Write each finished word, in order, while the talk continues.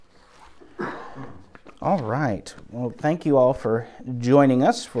All right. Well, thank you all for joining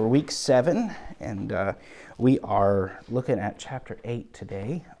us for week 7. And we are looking at chapter 8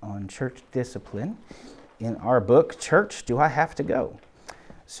 today on church discipline in our book, Church, Do I Have to Go?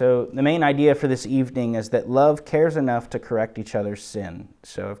 So the main idea for this evening is that love cares enough to correct each other's sin.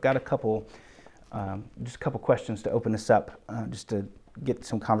 So I've got a couple questions to open this up, just to get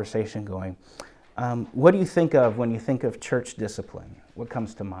some conversation going. What do you think of when you think of church discipline? What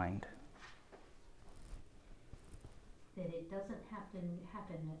comes to mind? That it doesn't happen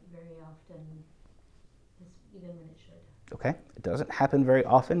very often, even when it should. Okay, it doesn't happen very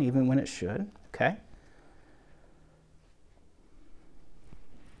often, even when it should. Okay.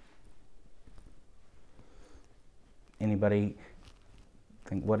 Anybody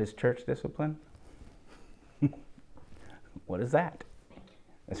think, what is church discipline? What is that?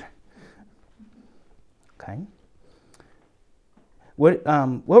 That's right. Okay.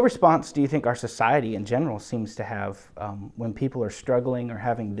 What response do you think our society in general seems to have when people are struggling or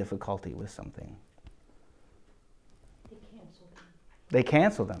having difficulty with something? They cancel them. They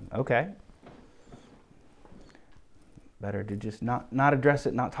cancel them. Okay. Better to just not address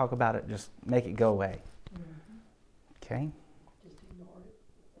it, not talk about it, just make it go away. Mm-hmm. Okay. Just ignore it.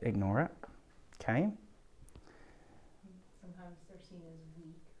 Ignore it. Okay. Sometimes they're seen as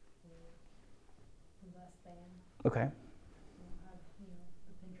weak or less than. Okay. The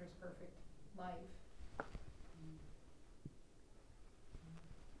Pinterest perfect life.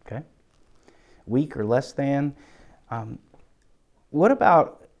 Okay. Weak or less than. What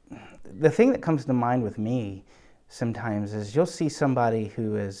about, the thing that comes to mind with me sometimes is you'll see somebody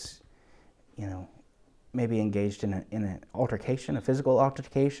who is, maybe engaged in an altercation, a physical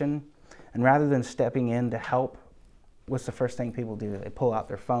altercation, and rather than stepping in to help, what's the first thing people do? They pull out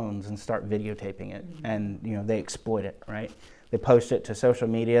their phones and start videotaping it, mm-hmm. and they exploit it, right? They post it to social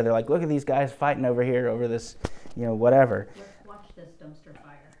media. They're like, look at these guys fighting over here over this, whatever. Let's watch this dumpster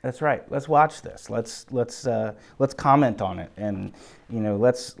fire. That's right. Let's watch this. Let's comment on it, and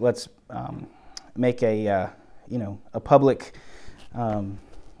let's make a public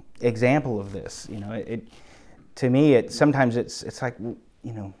example of this. To me, sometimes it's like,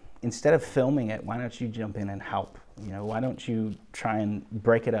 instead of filming it, why don't you jump in and help? Why don't you try and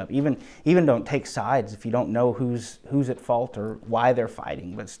break it up? Even don't take sides if you don't know who's at fault or why they're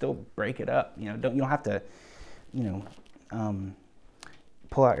fighting, but still break it up. You don't have to,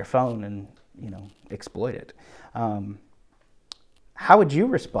 pull out your phone and exploit it. How would you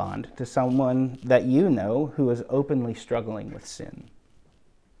respond to someone that who is openly struggling with sin?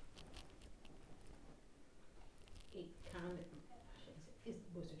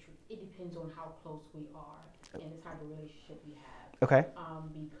 It depends on how close we are and the type of relationship we have. Okay.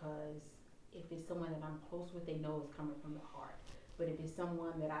 Because if it's someone that I'm close with, they know it's coming from the heart. But if it's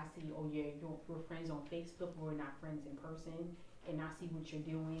someone that I see, we're friends on Facebook, we're not friends in person, and I see what you're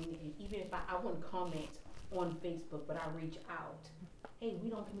doing, and even if I wouldn't comment on Facebook, but I reach out, hey,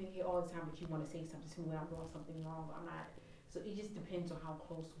 we don't communicate all the time, but you want to say something to me when I'm doing something wrong, I'm not. So it just depends on how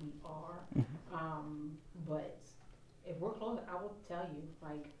close we are. Mm-hmm. But if we're close, I will tell you,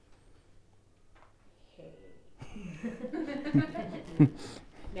 like, hey.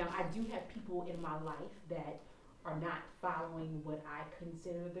 Now, I do have people in my life that are not following what I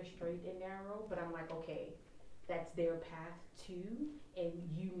consider the straight and narrow, but I'm like, okay, that's their path too, and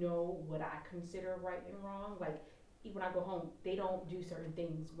what I consider right and wrong. Like, even when I go home, they don't do certain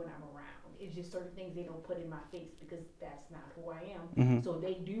things when I'm around. It's just certain things they don't put in my face because that's not who I am. Mm-hmm. So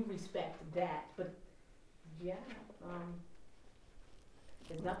they do respect that, but yeah,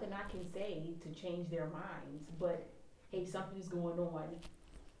 there's nothing I can say to change their minds, but hey, something's going on,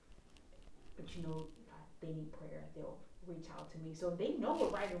 but they need prayer, they'll reach out to me. So they know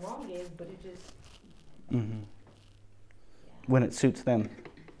what right and wrong is, but it just... Mm-hmm. Yeah. When it suits them.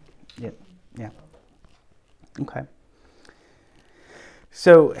 Yep. Yeah. Okay.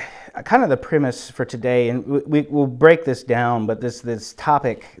 So, kind of the premise for today, and we'll break this down, but this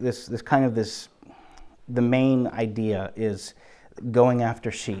topic, the main idea is going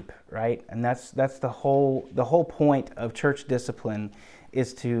after sheep, right? And that's the whole point of church discipline,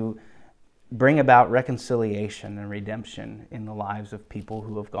 is to bring about reconciliation and redemption in the lives of people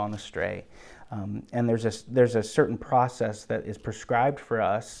who have gone astray. And there's a certain process that is prescribed for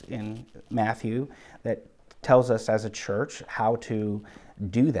us in Matthew that tells us as a church how to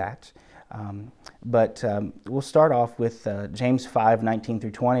do that. But we'll start off with James 5:19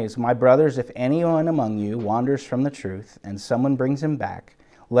 through 20. It's, my brothers, if anyone among you wanders from the truth and someone brings him back,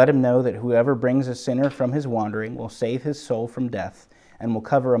 let him know that whoever brings a sinner from his wandering will save his soul from death and will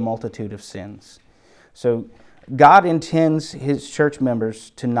cover a multitude of sins. So God intends his church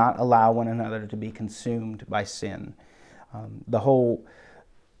members to not allow one another to be consumed by sin. The whole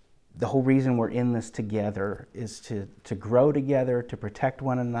reason we're in this together is to grow together, to protect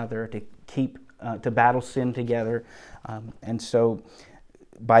one another, to keep to battle sin together. And so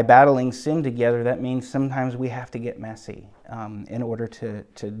by battling sin together, that means sometimes we have to get messy in order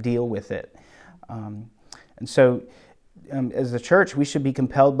to deal with it. And so as a church, we should be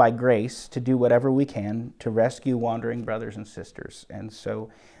compelled by grace to do whatever we can to rescue wandering brothers and sisters. And so,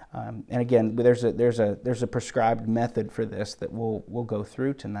 and again, there's a prescribed method for this that we'll go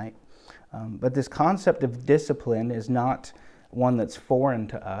through tonight. But this concept of discipline is not one that's foreign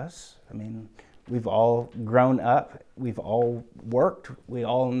to us. I mean, we've all grown up, we've all worked, we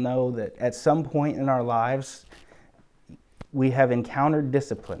all know that at some point in our lives, we have encountered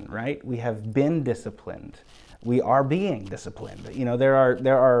discipline, right? We have been disciplined. We are being disciplined. You know, there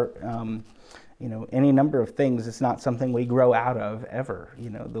are any number of things. It's not something we grow out of ever. You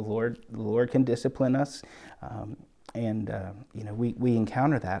know, the Lord can discipline us, and we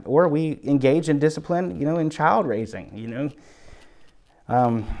encounter that, or we engage in discipline. In child raising.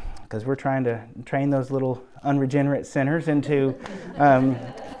 Because we're trying to train those little unregenerate sinners into,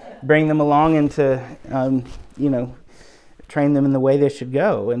 bring them along into, train them in the way they should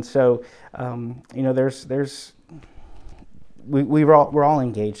go. And so, we're all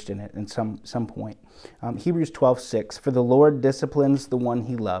engaged in it in some point. Hebrews 12:6, for the Lord disciplines the one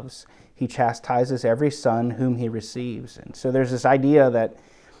he loves. He chastises every son whom he receives. And so there's this idea that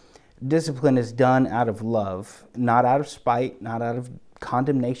discipline is done out of love, not out of spite, not out of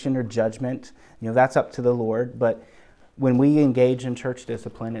condemnation or judgment. That's up to the Lord. But when we engage in church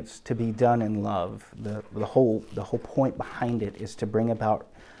discipline, it's to be done in love. The whole point behind it is to bring about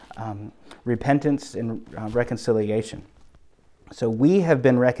repentance and reconciliation. So we have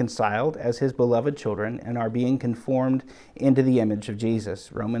been reconciled as his beloved children and are being conformed into the image of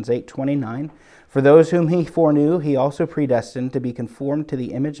Jesus. Romans 8:29. For those whom he foreknew, he also predestined to be conformed to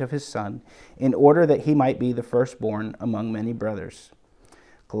the image of his Son, in order that he might be the firstborn among many brothers.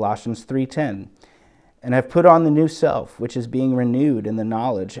 Colossians 3:10. And have put on the new self, which is being renewed in the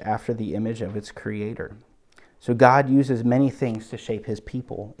knowledge after the image of its creator. So God uses many things to shape his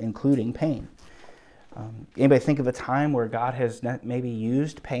people, including pain. Anybody think of a time where God has maybe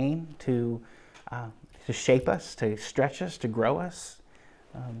used pain to shape us, to stretch us, to grow us?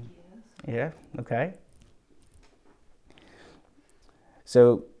 Yeah, okay.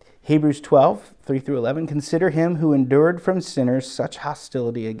 So Hebrews 12:3-11, consider him who endured from sinners such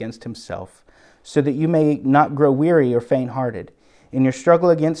hostility against himself, so that you may not grow weary or faint-hearted. In your struggle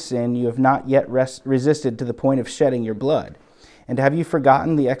against sin, you have not yet resisted to the point of shedding your blood. And have you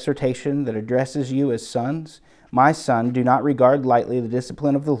forgotten the exhortation that addresses you as sons? My son, do not regard lightly the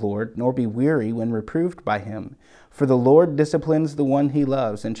discipline of the Lord, nor be weary when reproved by him. For the Lord disciplines the one he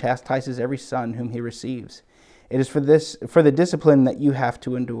loves and chastises every son whom he receives. It is for the discipline that you have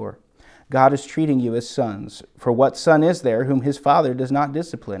to endure. God is treating you as sons. For what son is there whom his father does not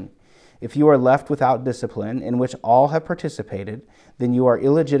discipline? If you are left without discipline, in which all have participated, then you are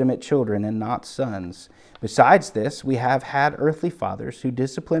illegitimate children and not sons. Besides this, we have had earthly fathers who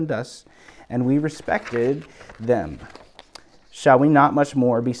disciplined us, and we respected them. Shall we not much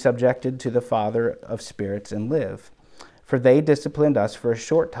more be subjected to the Father of spirits and live? For they disciplined us for a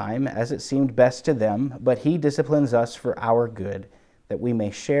short time, as it seemed best to them, but he disciplines us for our good, that we may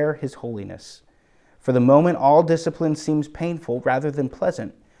share his holiness. For the moment, all discipline seems painful rather than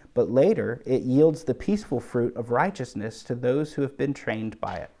pleasant, but later it yields the peaceful fruit of righteousness to those who have been trained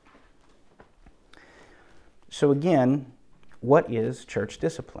by it. So again, what is church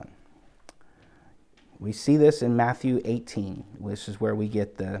discipline? We see this in Matthew 18. This is where we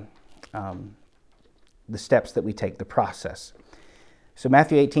get the steps that we take, the process. So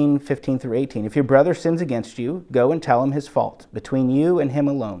Matthew 18:15-18. If your brother sins against you, go and tell him his fault, between you and him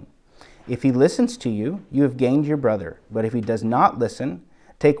alone. If he listens to you, you have gained your brother. But if he does not listen,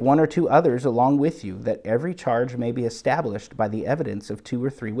 take one or two others along with you, that every charge may be established by the evidence of 2 or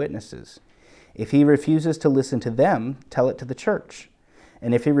 3 witnesses. If he refuses to listen to them, tell it to the church.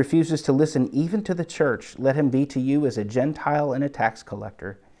 And if he refuses to listen even to the church, let him be to you as a Gentile and a tax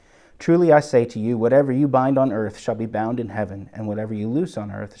collector. Truly I say to you, whatever you bind on earth shall be bound in heaven, and whatever you loose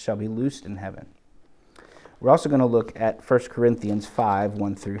on earth shall be loosed in heaven. We're also going to look at 1 Corinthians 5,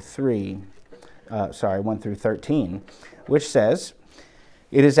 1 through 13, which says,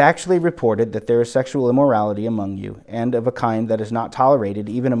 it is actually reported that there is sexual immorality among you, and of a kind that is not tolerated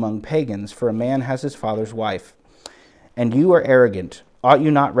even among pagans, for a man has his father's wife. And you are arrogant. Ought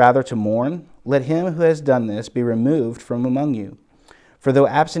you not rather to mourn? Let him who has done this be removed from among you. For though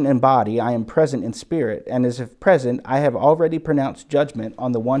absent in body, I am present in spirit, and as if present, I have already pronounced judgment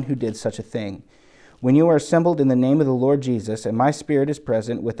on the one who did such a thing. When you are assembled in the name of the Lord Jesus, and my spirit is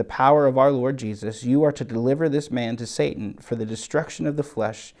present with the power of our Lord Jesus, you are to deliver this man to Satan for the destruction of the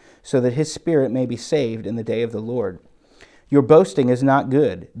flesh, so that his spirit may be saved in the day of the Lord. Your boasting is not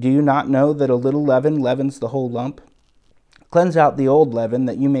good. Do you not know that a little leaven leavens the whole lump? Cleanse out the old leaven,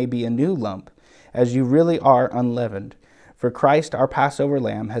 that you may be a new lump, as you really are unleavened. For Christ, our Passover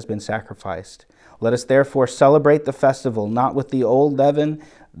lamb, has been sacrificed. Let us therefore celebrate the festival, not with the old leaven,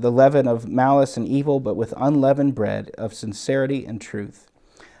 the leaven of malice and evil, but with unleavened bread of sincerity and truth.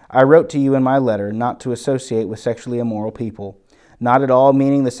 I wrote to you in my letter not to associate with sexually immoral people, not at all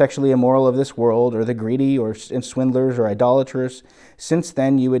meaning the sexually immoral of this world, or the greedy, or swindlers, or idolaters. Since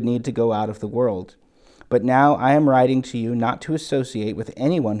then you would need to go out of the world. But now I am writing to you not to associate with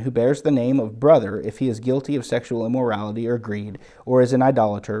anyone who bears the name of brother if he is guilty of sexual immorality or greed, or is an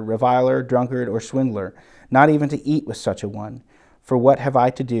idolater, reviler, drunkard, or swindler, not even to eat with such a one. For what have I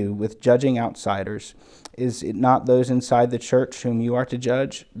to do with judging outsiders? Is it not those inside the church whom you are to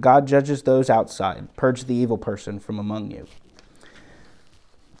judge? God judges those outside. Purge the evil person from among you.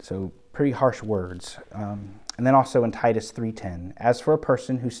 So pretty harsh words. And then also in Titus 3:10, as for a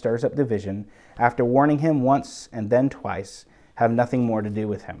person who stirs up division, after warning him once and then twice, have nothing more to do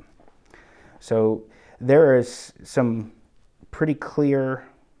with him. So there is some pretty clear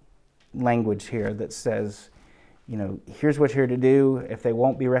language here that says, here's what you're to do. If they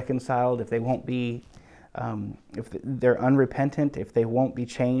won't be reconciled, if they won't be, if they're unrepentant, if they won't be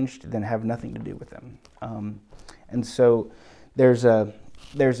changed, then have nothing to do with them. And so there's a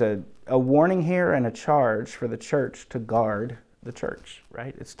warning here and a charge for the church to guard the church,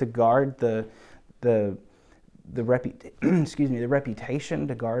 right? It's to guard the reputation,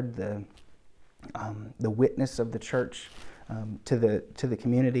 to guard the witness of the church to the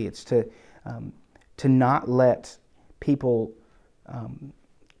community. It's to not let people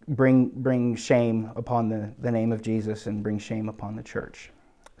bring shame upon the name of Jesus and bring shame upon the church.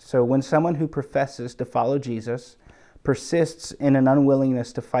 So when someone who professes to follow Jesus persists in an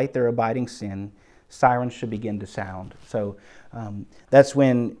unwillingness to fight their abiding sin, sirens should begin to sound. So that's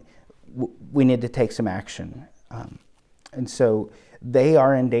when we need to take some action. And so they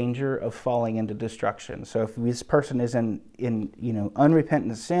are in danger of falling into destruction. So if this person is in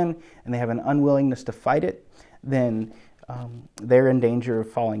unrepentant sin and they have an unwillingness to fight it, then they're in danger of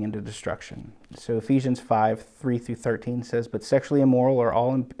falling into destruction. So Ephesians 5:3-13 says, "But sexually immoral or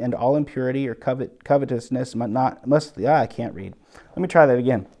all impurity or covetousness I can't read. Let me try that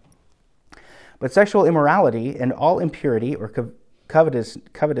again. But sexual immorality and all impurity or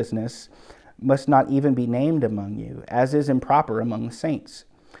covetousness must not even be named among you, as is improper among the saints.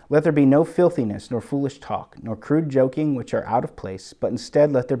 Let there be no filthiness, nor foolish talk, nor crude joking, which are out of place, but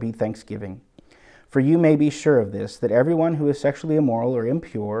instead let there be thanksgiving. For you may be sure of this, that everyone who is sexually immoral or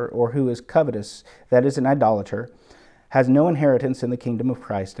impure, or who is covetous, that is an idolater, has no inheritance in the kingdom of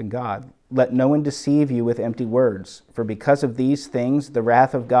Christ and God. Let no one deceive you with empty words, for because of these things the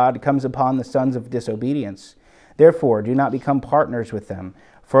wrath of God comes upon the sons of disobedience. Therefore do not become partners with them,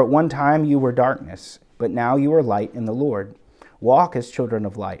 for at one time you were darkness, but now you are light in the Lord. Walk as children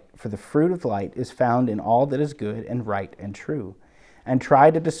of light, for the fruit of light is found in all that is good and right and true. And try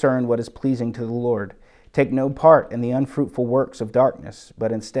to discern what is pleasing to the Lord. Take no part in the unfruitful works of darkness,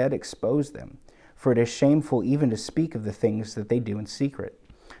 but instead expose them. For it is shameful even to speak of the things that they do in secret.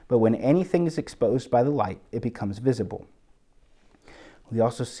 But when anything is exposed by the light, it becomes visible." We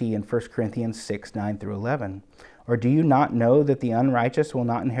also see in 1 Corinthians 6:9-11, "Or do you not know that the unrighteous will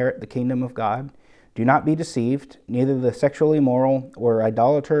not inherit the kingdom of God? Do not be deceived, neither the sexually immoral, or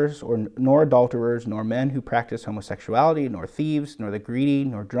idolaters, nor adulterers, nor men who practice homosexuality, nor thieves, nor the greedy,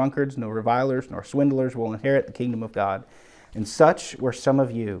 nor drunkards, nor revilers, nor swindlers will inherit the kingdom of God. And such were some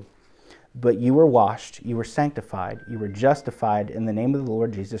of you. But you were washed, you were sanctified, you were justified in the name of the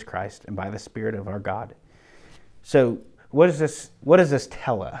Lord Jesus Christ and by the Spirit of our God." So what does this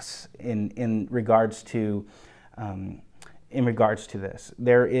tell us in regards to this?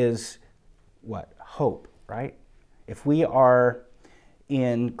 There is what? Hope, right? If we are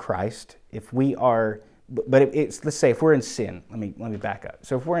in Christ, let's say if we're in sin, let me back up.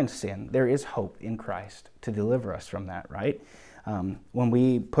 So if we're in sin, there is hope in Christ to deliver us from that, right? When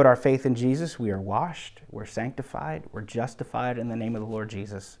we put our faith in Jesus, we are washed, we're sanctified, we're justified in the name of the Lord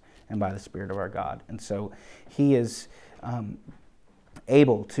Jesus and by the Spirit of our God. And so He is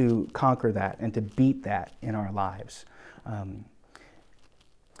able to conquer that and to beat that in our lives.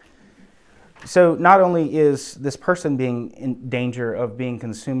 So not only is this person being in danger of being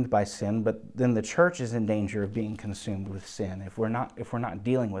consumed by sin, but then the church is in danger of being consumed with sin if we're not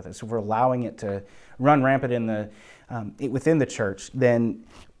dealing with it. So if we're allowing it to run rampant within the church, then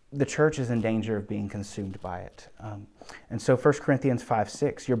the church is in danger of being consumed by it. And so 1 Corinthians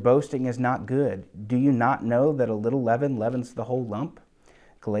 5:6, your boasting is not good. Do you not know that a little leaven leavens the whole lump?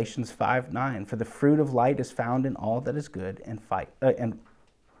 Galatians 5:9, for the fruit of light is found in all that is good and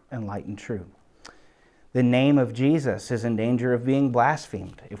light and true. The name of Jesus is in danger of being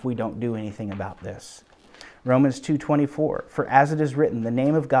blasphemed if we don't do anything about this. Romans 2:24, for as it is written, the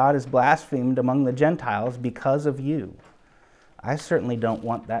name of God is blasphemed among the Gentiles because of you. I certainly don't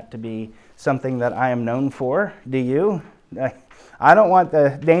want that to be something that I am known for. Do you? I don't want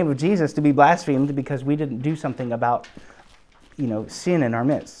the name of Jesus to be blasphemed because we didn't do something about, sin in our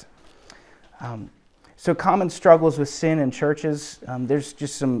midst. So common struggles with sin in churches, there's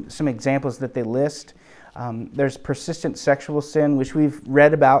just some examples that they list. There's persistent sexual sin, which we've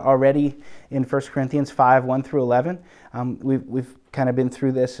read about already in 1 Corinthians 5, 1 through 11. We've kind of been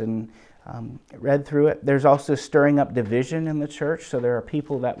through this and read through it. There's also stirring up division in the church. So there are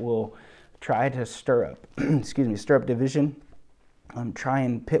people that will try to stir up division, try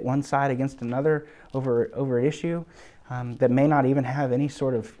and pit one side against another over an issue that may not even have any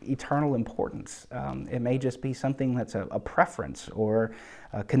sort of eternal importance. It may just be something that's a preference or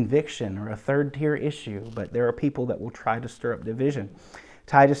a conviction or a third-tier issue, but there are people that will try to stir up division.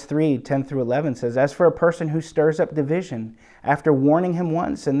 Titus 3, 10 through 11 says, as for a person who stirs up division, after warning him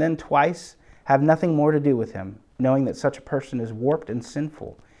once and then twice, have nothing more to do with him, knowing that such a person is warped and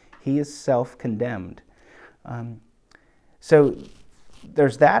sinful. He is self-condemned. So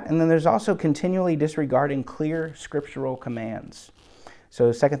there's that, and then there's also continually disregarding clear scriptural commands.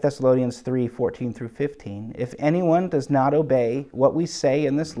 So 2 Thessalonians 3, 14 through 15, if anyone does not obey what we say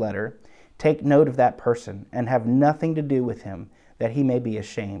in this letter, take note of that person and have nothing to do with him, that he may be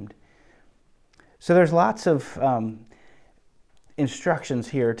ashamed. So there's lots of instructions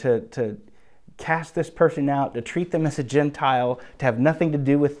here to cast this person out, to treat them as a Gentile, to have nothing to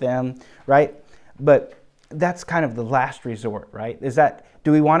do with them, right? But that's kind of the last resort, right?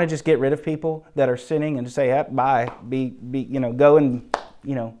 Do we want to just get rid of people that are sinning and just say, yep, bye, go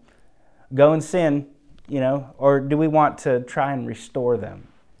and sin, or do we want to try and restore them?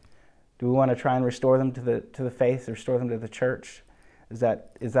 Do we want to try and restore them to the faith, restore them to the church? Is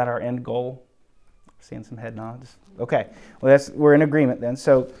that our end goal? Seeing some head nods. Okay, well we're in agreement then.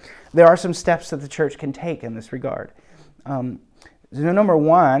 So there are some steps that the church can take in this regard. Number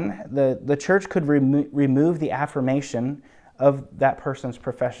one, the church could remove the affirmation of that person's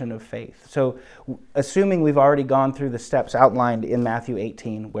profession of faith. So assuming we've already gone through the steps outlined in Matthew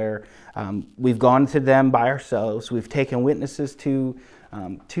 18, where we've gone to them by ourselves, we've taken witnesses to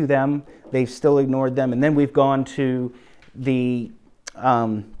them, they've still ignored them, and then we've gone to the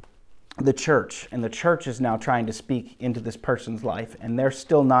church, and the church is now trying to speak into this person's life, and they're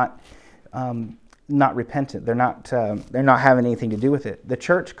still not repentant. They're not having anything to do with it. The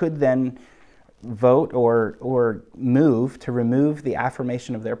church could then vote or move to remove the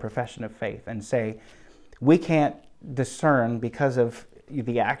affirmation of their profession of faith and say, we can't discern because of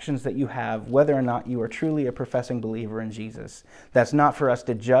the actions that you have whether or not you are truly a professing believer in Jesus. That's not for us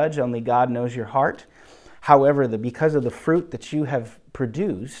to judge. Only God knows your heart. However, because of the fruit that you have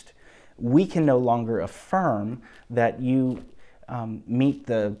produced, we can no longer affirm that you meet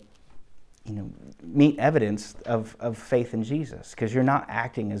evidence of faith in Jesus, because you're not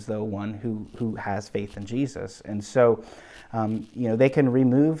acting as though one who has faith in Jesus. And so, they can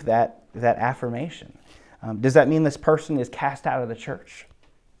remove that affirmation. Does that mean this person is cast out of the church?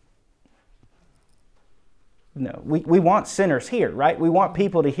 No. We want sinners here, right? We want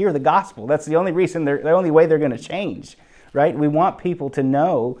people to hear the gospel. That's the only reason the only way they're going to change, right? We want people to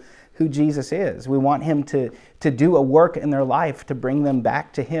know who Jesus is. We want him to do a work in their life to bring them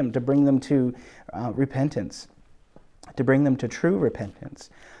back to him, to bring them to repentance, to bring them to true repentance.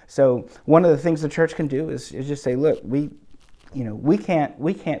 So one of the things the church can do is just say, look, we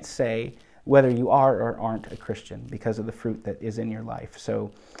can't say whether you are or aren't a Christian because of the fruit that is in your life.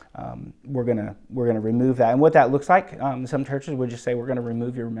 So we're gonna remove that. And what that looks like, some churches would just say, we're gonna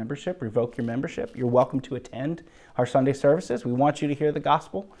remove your membership, revoke your membership. You're welcome to attend our Sunday services. We want you to hear the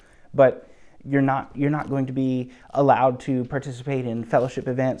gospel, but you're not going to be allowed to participate in fellowship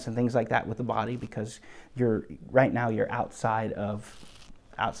events and things like that with the body, because you're outside of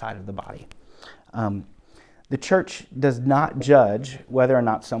the body. The church does not judge whether or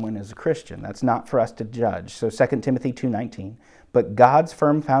not someone is a Christian. That's not for us to judge. So 2 Timothy 2:19, but God's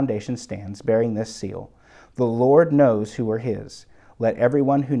firm foundation stands, bearing this seal: the Lord knows who are his. Let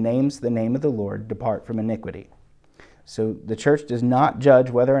everyone who names the name of the Lord depart from iniquity. So the church does not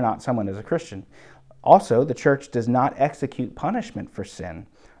judge whether or not someone is a Christian. Also, the church does not execute punishment for sin,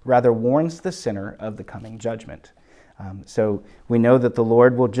 rather warns the sinner of the coming judgment. So we know that the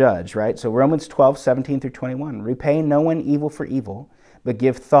Lord will judge, right? So Romans 12:17-21, repay no one evil for evil, but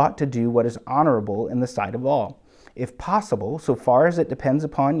give thought to do what is honorable in the sight of all. If possible, so far as it depends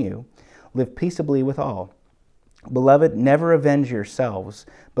upon you, live peaceably with all. Beloved, never avenge yourselves,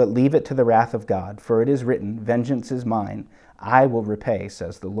 but leave it to the wrath of God, for it is written, vengeance is mine, I will repay,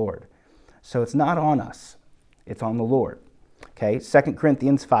 says the Lord. So it's not on us, it's on the Lord. Okay, 2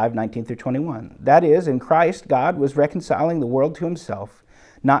 Corinthians 5:19-21. That is, in Christ, God was reconciling the world to himself,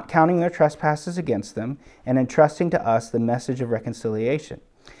 not counting their trespasses against them, and entrusting to us the message of reconciliation.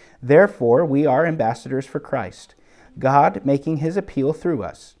 Therefore, we are ambassadors for Christ, God making his appeal through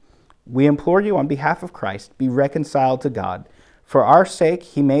us. We implore you on behalf of Christ, be reconciled to God. For our sake,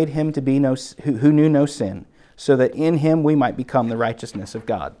 he made him to be who knew no sin, so that in him we might become the righteousness of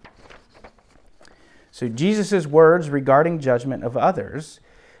God. So Jesus' words regarding judgment of others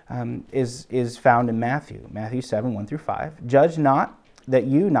is found in Matthew 7:1-5. Judge not, that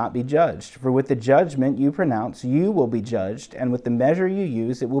you not be judged. For with the judgment you pronounce, you will be judged, and with the measure you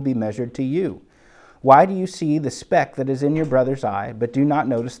use, it will be measured to you. Why do you see the speck that is in your brother's eye, but do not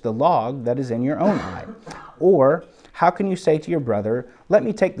notice the log that is in your own eye? Or how can you say to your brother, let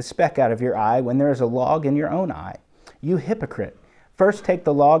me take the speck out of your eye, when there is a log in your own eye? You hypocrite! First take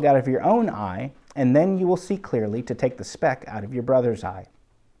the log out of your own eye, and then you will see clearly to take the speck out of your brother's eye.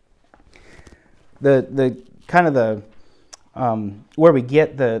 Where we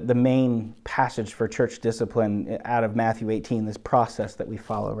get the main passage for church discipline out of Matthew 18, this process that we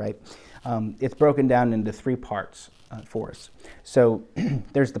follow, right? It's broken down into three parts for us. So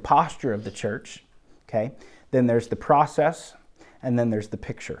there's the posture of the church, okay? Then there's the process, and then there's the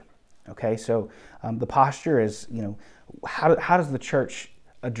picture, okay? So the posture is, how does the church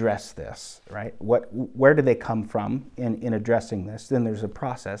address this, right? Where do they come from in addressing this? Then there's a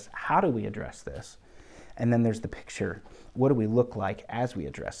process. How do we address this? And then there's the picture. What do we look like as we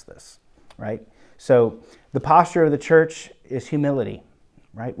address this, right? So the posture of the church is humility,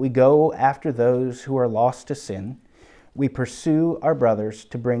 right? We go after those who are lost to sin. We pursue our brothers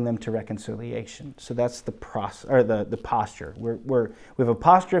to bring them to reconciliation. So that's the posture. We have a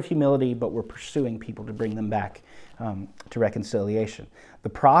posture of humility, but we're pursuing people to bring them back to reconciliation. The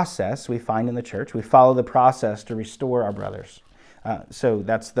process we find in the church, we follow the process to restore our brothers. So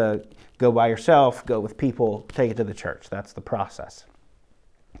that's the go by yourself, go with people, take it to the church. That's the process.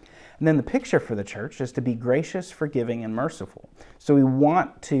 And then the picture for the church is to be gracious, forgiving, and merciful. So we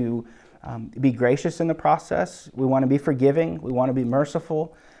want to be gracious in the process. We want to be forgiving. We want to be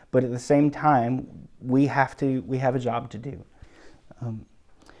merciful. But at the same time, we have a job to do.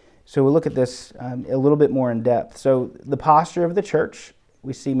 So we'll look at this a little bit more in depth. So the posture of the church,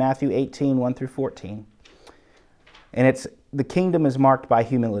 we see Matthew 18, 1-14. And it's the kingdom is marked by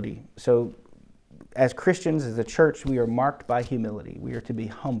humility. So as Christians, as a church, we are marked by humility. We are to be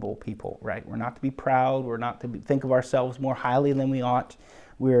humble people, right? We're not to be proud. We're not to think of ourselves more highly than we ought.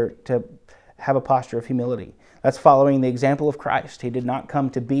 We're to have a posture of humility. That's following the example of Christ. He did not come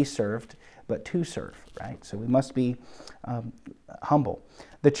to be served, but to serve, right? So we must be humble.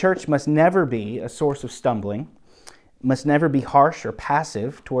 The church must never be a source of stumbling, must never be harsh or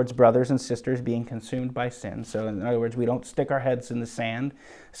passive towards brothers and sisters being consumed by sin. So in other words, we don't stick our heads in the sand,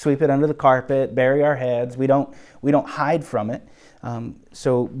 sweep it under the carpet, bury our heads. We don't hide from it.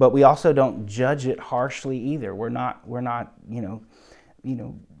 But we also don't judge it harshly either. We're not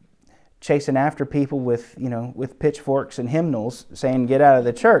chasing after people with pitchforks and hymnals saying get out of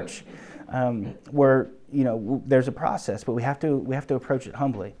the church. There's a process, but we have to approach it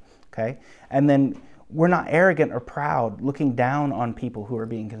humbly. Okay, and then we're not arrogant or proud, looking down on people who are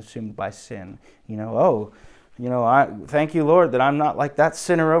being consumed by sin. I thank you, Lord, that I'm not like that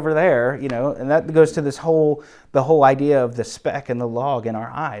sinner over there. And that goes to the whole idea of the speck and the log in our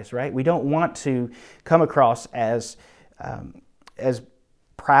eyes, right? We don't want to come across as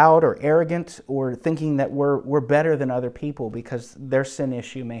proud or arrogant or thinking that we're better than other people because their sin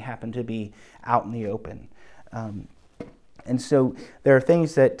issue may happen to be out in the open. And so there are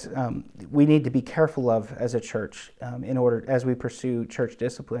things that we need to be careful of as a church as we pursue church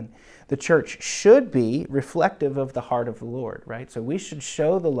discipline. The church should be reflective of the heart of the Lord, right? So we should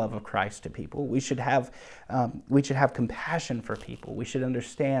show the love of Christ to people. We should have we should have compassion for people. We should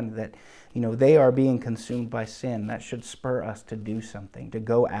understand that, they are being consumed by sin. That should spur us to do something, to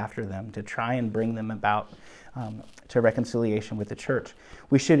go after them, to try and bring them about to reconciliation with the church.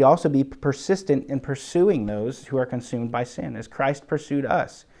 We should also be persistent in pursuing those who are consumed by sin, as Christ pursued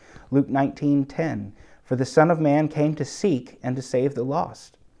us. Luke 19:10, for the Son of Man came to seek and to save the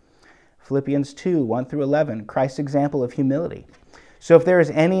lost. Philippians 2:1-11, Christ's example of humility. So if there is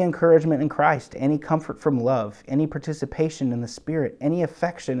any encouragement in Christ, any comfort from love, any participation in the Spirit, any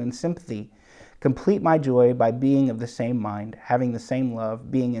affection and sympathy, complete my joy by being of the same mind, having the same love,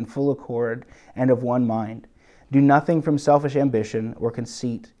 being in full accord and of one mind. Do nothing from selfish ambition or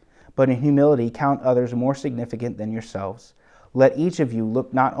conceit, but in humility count others more significant than yourselves. Let each of you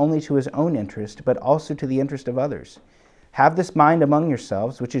look not only to his own interest, but also to the interest of others. Have this mind among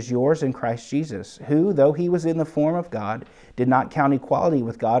yourselves, which is yours in Christ Jesus, who, though he was in the form of God, did not count equality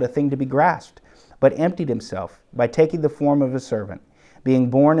with God a thing to be grasped, but emptied himself by taking the form of a servant. Being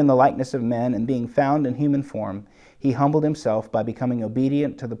born in the likeness of men and being found in human form, he humbled himself by becoming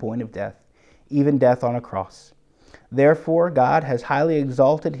obedient to the point of death, even death on a cross. Therefore God has highly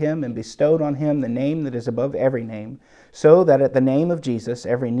exalted him and bestowed on him the name that is above every name, so that at the name of Jesus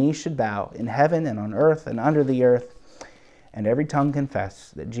every knee should bow, in heaven and on earth and under the earth, and every tongue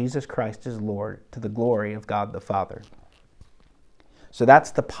confess that Jesus Christ is Lord, to the glory of God the Father. So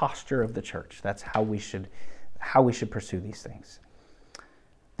that's the posture of the church. That's how we should pursue these things.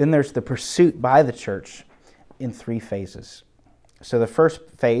 Then there's the pursuit by the church in 3 phases. So the first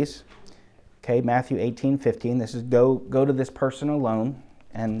phase, Matthew 18:15, this is go to this person alone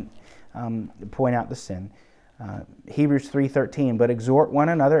and point out the sin. Hebrews 3:13, but exhort one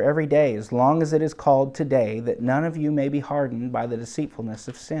another every day, as long as it is called today, that none of you may be hardened by the deceitfulness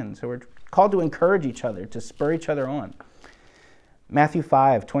of sin. So we're called to encourage each other, to spur each other on. Matthew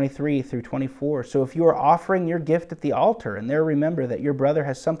 5:23-24, so if you are offering your gift at the altar, and there remember that your brother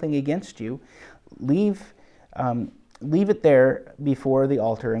has something against you, leave it there before the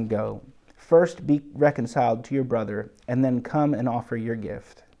altar and go. First be reconciled to your brother, and then come and offer your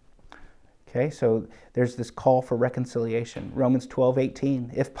gift. So there's this call for reconciliation. Romans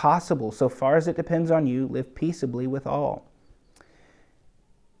 12:18, if possible, so far as it depends on you, live peaceably with all.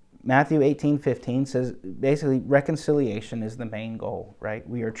 Matthew 18:15 says basically reconciliation is the main goal, right?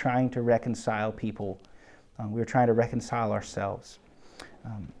 We are trying to reconcile people. We are trying to reconcile ourselves.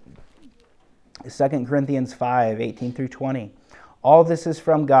 2 Corinthians 5:18-20, all this is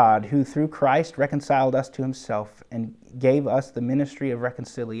from God, who through Christ reconciled us to himself and gave us the ministry of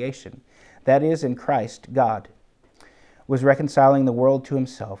reconciliation. That is, in Christ, God was reconciling the world to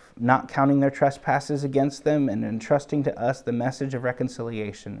himself, not counting their trespasses against them, and entrusting to us the message of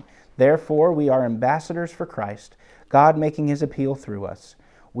reconciliation. Therefore, we are ambassadors for Christ, God making his appeal through us.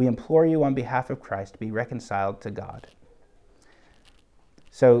 We implore you on behalf of Christ, be reconciled to God.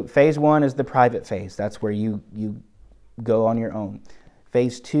 So phase 1 is the private phase. That's where you go on your own.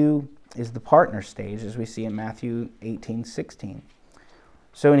 Phase 2 is the partner stage, as we see in Matthew 18:16.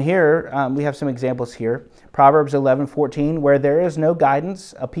 So in here, we have some examples here. Proverbs 11:14, where there is no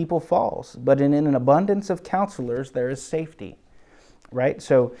guidance, a people falls, but in an abundance of counselors there is safety. Right?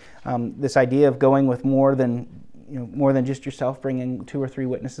 So this idea of going with more than just yourself, bringing 2 or 3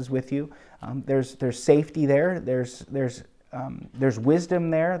 witnesses with you. There's safety there. There's wisdom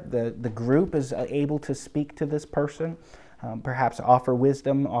there. The group is able to speak to this person, perhaps offer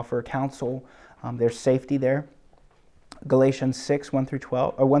wisdom, offer counsel. There's safety there. Galatians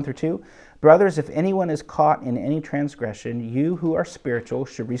 6:1-2. Brothers, if anyone is caught in any transgression, you who are spiritual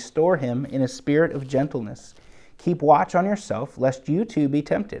should restore him in a spirit of gentleness. Keep watch on yourself, lest you too be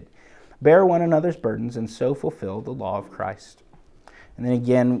tempted. Bear one another's burdens, and so fulfill the law of Christ. And then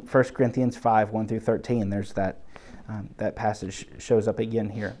again, 1 Corinthians 5:1-13. There's that passage shows up again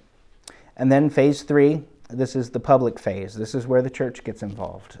here. And then phase 3, this is the public phase. This is where the church gets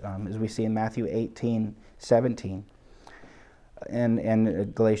involved, as we see in Matthew 18:17.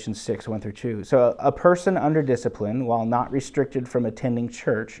 And Galatians 6:1-2. So a person under discipline, while not restricted from attending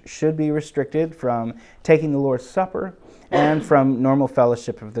church, should be restricted from taking the Lord's Supper and from normal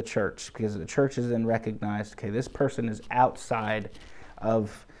fellowship of the church, because the church is then recognized, this person is outside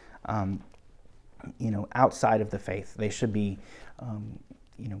of, outside of the faith. They should be,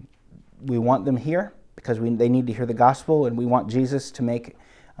 we want them here because they need to hear the gospel, and we want Jesus to make,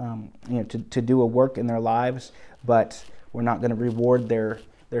 to do a work in their lives, but we're not going to reward their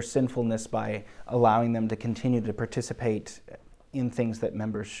sinfulness by allowing them to continue to participate in things that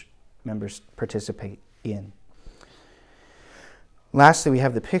members participate in. Lastly, we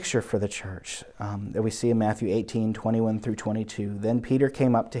have the picture for the church that we see in Matthew 18, 21 through 22. Then Peter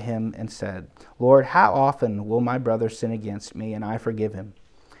came up to him and said, Lord, how often will my brother sin against me and I forgive him?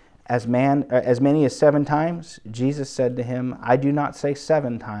 As many as 7 times? Jesus said to him, I do not say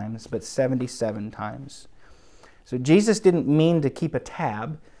 7 times, but 77 times. So Jesus didn't mean to keep a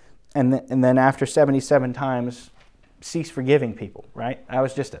tab and then after 77 times cease forgiving people, right? That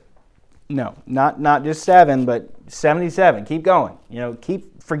was just no, not just 7, but 77. Keep going.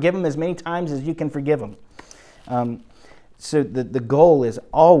 Forgive them as many times as you can forgive them. So the goal is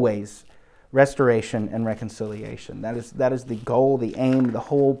always restoration and reconciliation. That is the goal, the aim, the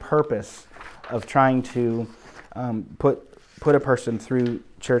whole purpose of trying to put a person through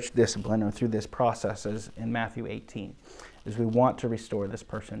church discipline or through this process, as in Matthew 18, is we want to restore this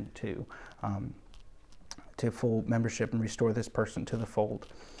person to full membership and restore this person to the fold.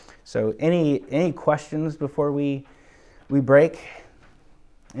 So any questions before we break?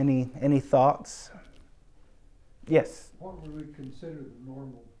 Any thoughts? Yes. What would we consider the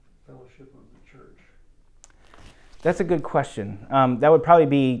normal fellowship of the church? That's a good question. That would probably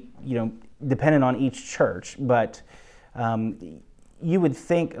be, dependent on each church, but you would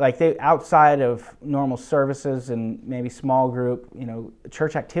think outside of normal services and maybe small group,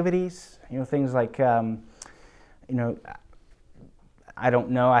 church activities, things like, I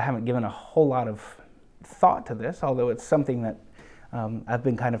don't know. I haven't given a whole lot of thought to this, although it's something that I've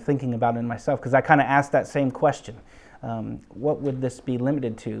been kind of thinking about in myself, because I kind of asked that same question. What would this be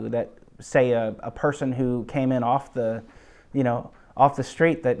limited to? That, say, a person who came in off the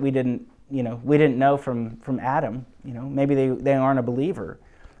street that we didn't know from Adam. Maybe they aren't a believer,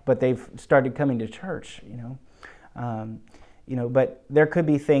 but they've started coming to church. But there could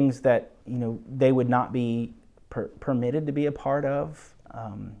be things that they would not be permitted to be a part of,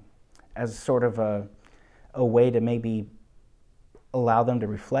 as sort of a way to maybe allow them to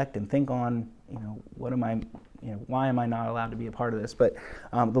reflect and think on, what am I, why am I not allowed to be a part of this? But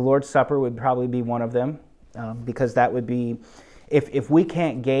the Lord's Supper would probably be one of them, because that would be, if we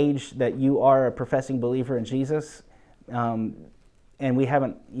can't gauge that you are a professing believer in Jesus, and we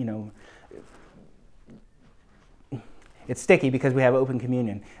haven't, it's sticky because we have open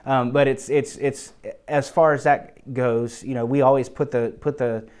communion, but it's as far as that goes. We always put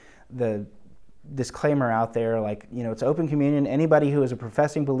the disclaimer out there, it's open communion. Anybody who is a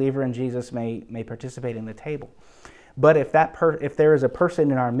professing believer in Jesus may participate in the table. But if there is a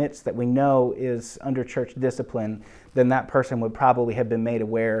person in our midst that we know is under church discipline, then that person would probably have been made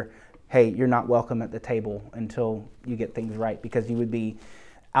aware, hey, you're not welcome at the table until you get things right, because you would be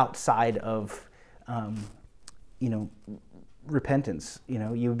outside of repentance.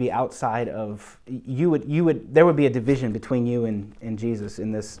 You would be outside of, there would be a division between you and Jesus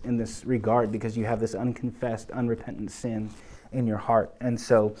in this regard, because you have this unconfessed, unrepentant sin in your heart. And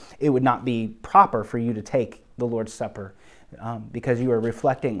so it would not be proper for you to take the Lord's Supper, because you are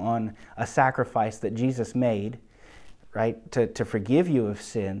reflecting on a sacrifice that Jesus made, right, to forgive you of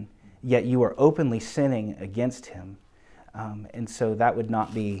sin, yet you are openly sinning against him. And so that would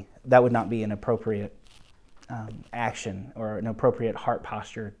not be an appropriate action or an appropriate heart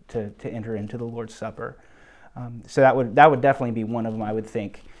posture to enter into the Lord's Supper. So that would definitely be one of them, I would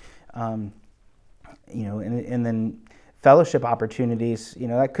think. And then fellowship opportunities.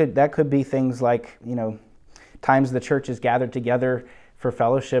 That could be things like times the church is gathered together for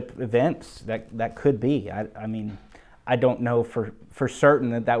fellowship events. That could be. I mean, I don't know for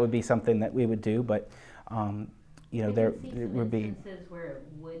certain that would be something that we would do, but there would be instances where it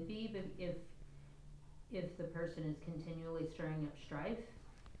would be, but if the person is continually stirring up strife,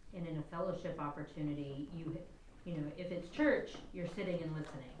 and in a fellowship opportunity, if it's church, you're sitting and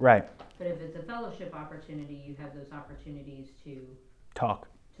listening. Right. But if it's a fellowship opportunity, you have those opportunities to talk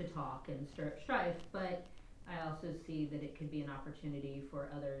and stir up strife. But I also see that it could be an opportunity for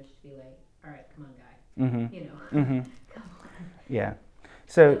others to be like, all right, come on, guy. Mm-hmm. Mm-hmm. Come on. Yeah.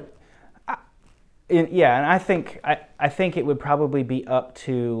 So, and I think it would probably be up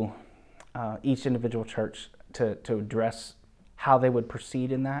to each individual church to address how they would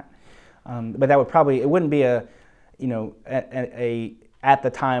proceed in that. But that would it wouldn't be a at the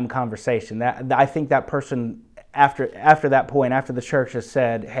time conversation. That I think that person after that point, after the church has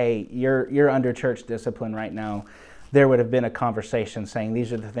said, hey, you're under church discipline right now, there would have been a conversation saying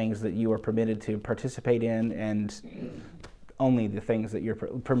these are the things that you are permitted to participate in, and only the things that you're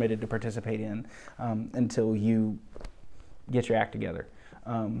permitted to participate in until you get your act together.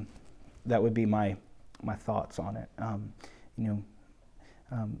 That would be my thoughts on it.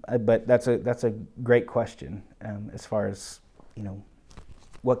 But that's a great question as far as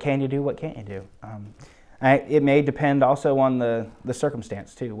what can you do, what can't you do. It may depend also on the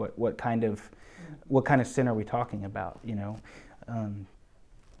circumstance too. What kind of sin are we talking about? You know,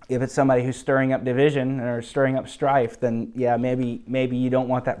 if it's somebody who's stirring up division or stirring up strife, then yeah, maybe you don't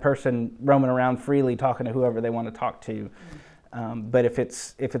want that person roaming around freely talking to whoever they want to talk to. But if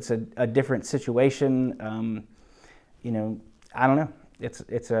it's a different situation, you know, I don't know.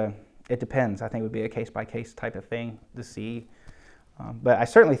 It depends. I think it would be a case by case type of thing to see. But I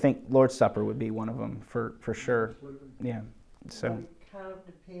certainly think Lord's Supper would be one of them for sure. Absolutely. Yeah. So It kind of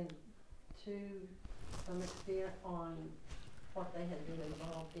depends to some extent on what they had been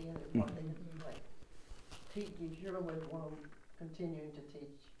involved in and what they had been like teaching. You surely wouldn't want them continuing to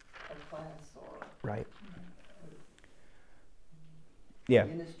teach a class or right. Yeah.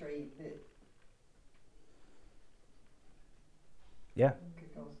 ministry that Yeah.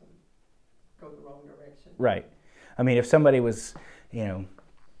 could go the wrong direction. Right. I mean, if somebody was, you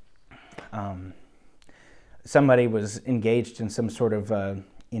know, somebody was engaged in some sort of,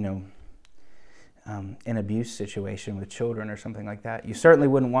 you know, an abuse situation with children or something like that, you certainly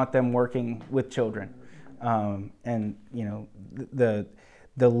wouldn't want them working with children. And you know,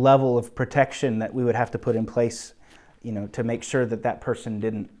 the level of protection that we would have to put in place, you know, to make sure that that person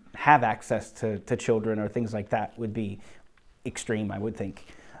didn't have access to children or things like that would be extreme, I would think.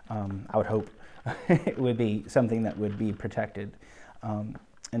 I would hope it would be something that would be protected.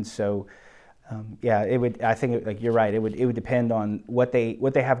 And so, yeah, it would. I think, like you're right. It would depend on what they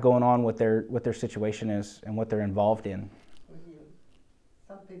have going on, what their situation is, and what they're involved in.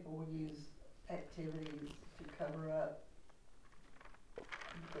 Some people will use activities to cover up what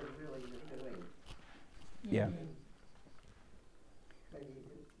they're really doing. Yeah. Maybe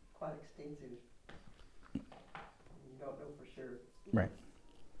it's quite extensive. You don't know for sure. Right.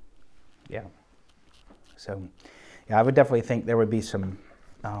 Yeah. So, yeah, I would definitely think there would be some.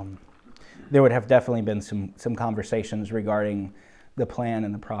 There would have definitely been some conversations regarding the plan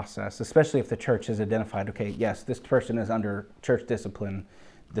and the process, especially if the church has identified, okay, yes, this person is under church discipline.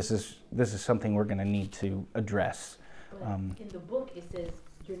 This is something we're going to need to address. But in the book, it says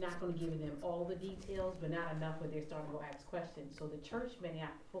you're not going to give them all the details, but not enough where they're starting to go ask questions. So the church may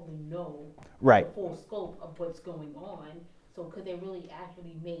not fully know Right. the full scope of what's going on. So could they really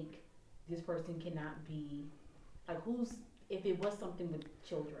actually make this person cannot be, like, if it was something with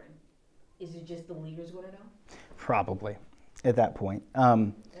children, is it just the leaders going to know? Probably, at that point.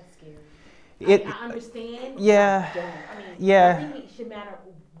 That's scary. I understand. Yeah. I don't. I mean, Yeah. I think it should matter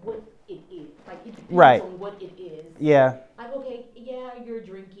what it is. Like, it depends Right. on what it is. Yeah. Like, okay, yeah, you're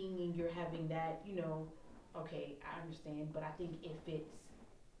drinking and you're having that, you know, okay, I understand. But I think if it's,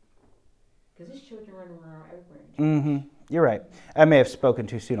 because there's children running around everywhere. Mm-hmm. You're right. I may have spoken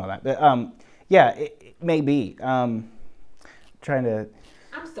too soon on that, but yeah, it may be. Trying to.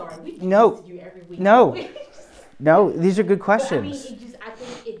 I'm sorry. We do No. this to you every week. No. No, these are good But, questions. I mean, I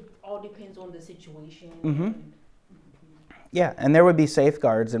think it all depends on the situation. Mhm. and- Yeah, and there would be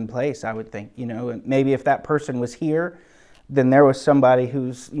safeguards in place, I would think. You know, and maybe if that person was here, then there was somebody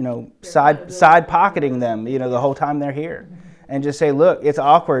who's, you know, side pocketing them, you know, the whole time they're here, and just say, look, it's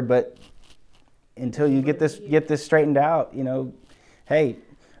awkward, but until you get this straightened out, you know, hey,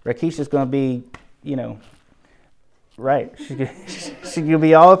 Rakisha's going to be, you know, right, she's going to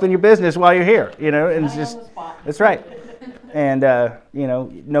be all up in your business while you're here, you know, and it's just that's right. And you know,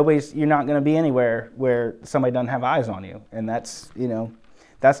 you're not going to be anywhere where somebody doesn't have eyes on you, and that's, you know,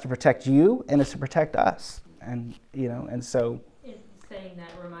 that's to protect you, and it's to protect us, and you know, and so. Saying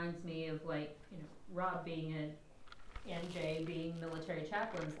that reminds me of, like, you know, Rob being and Jay being military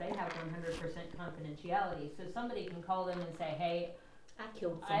chaplains. They have 100% confidentiality, so somebody can call them and say, "Hey, I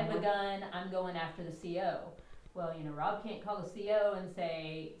killed I have a someone. gun. I'm going after the CO." Well, you know, Rob can't call the CO and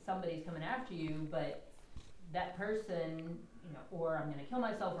say somebody's coming after you, but that person, you know, or I'm going to kill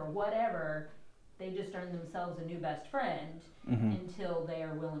myself or whatever, they just earned themselves a new best friend until they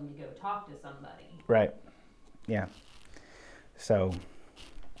are willing to go talk to somebody. Right. Yeah. So.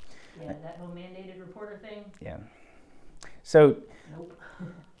 Yeah, that whole mandated reporter thing. Yeah. So. Nope.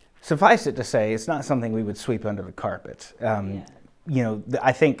 Suffice it to say, it's not something we would sweep under the carpet. Yeah. You know,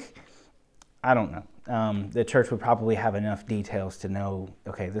 I think, I don't know. The church would probably have enough details to know,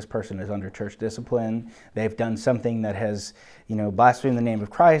 okay, this person is under church discipline. They've done something that has, you know, blasphemed the name of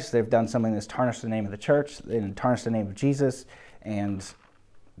Christ. They've done something that's tarnished the name of the church and tarnished the name of Jesus, and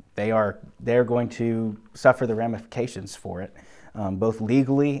they're going to suffer the ramifications for it, both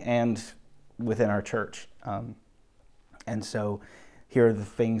legally and within our church. And so, here are the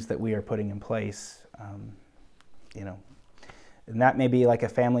things that we are putting in place. You know, And that may be like a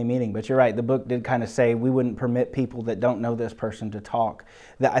family meeting, but you're right. The book did kind of say we wouldn't permit people that don't know this person to talk.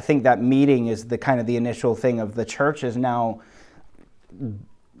 That I think that meeting is the kind of the initial thing of the church is now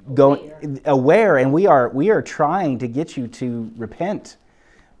going aware, and we are trying to get you to repent.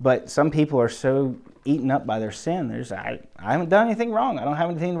 But some people are so eaten up by their sin. There's I haven't done anything wrong. I don't have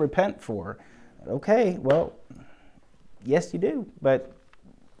anything to repent for. Okay, well, yes you do, but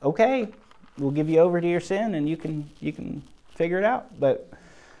okay, we'll give you over to your sin, and you can figure it out. But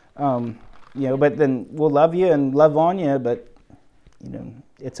but then we'll love you and love on you. But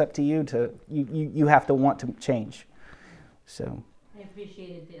it's up to you to you have to want to change. So I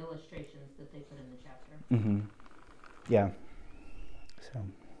appreciated the illustrations that they put in the chapter. Yeah. So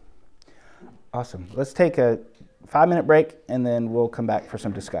awesome. Let's take a 5-minute break, and then we'll come back for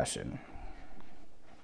some discussion.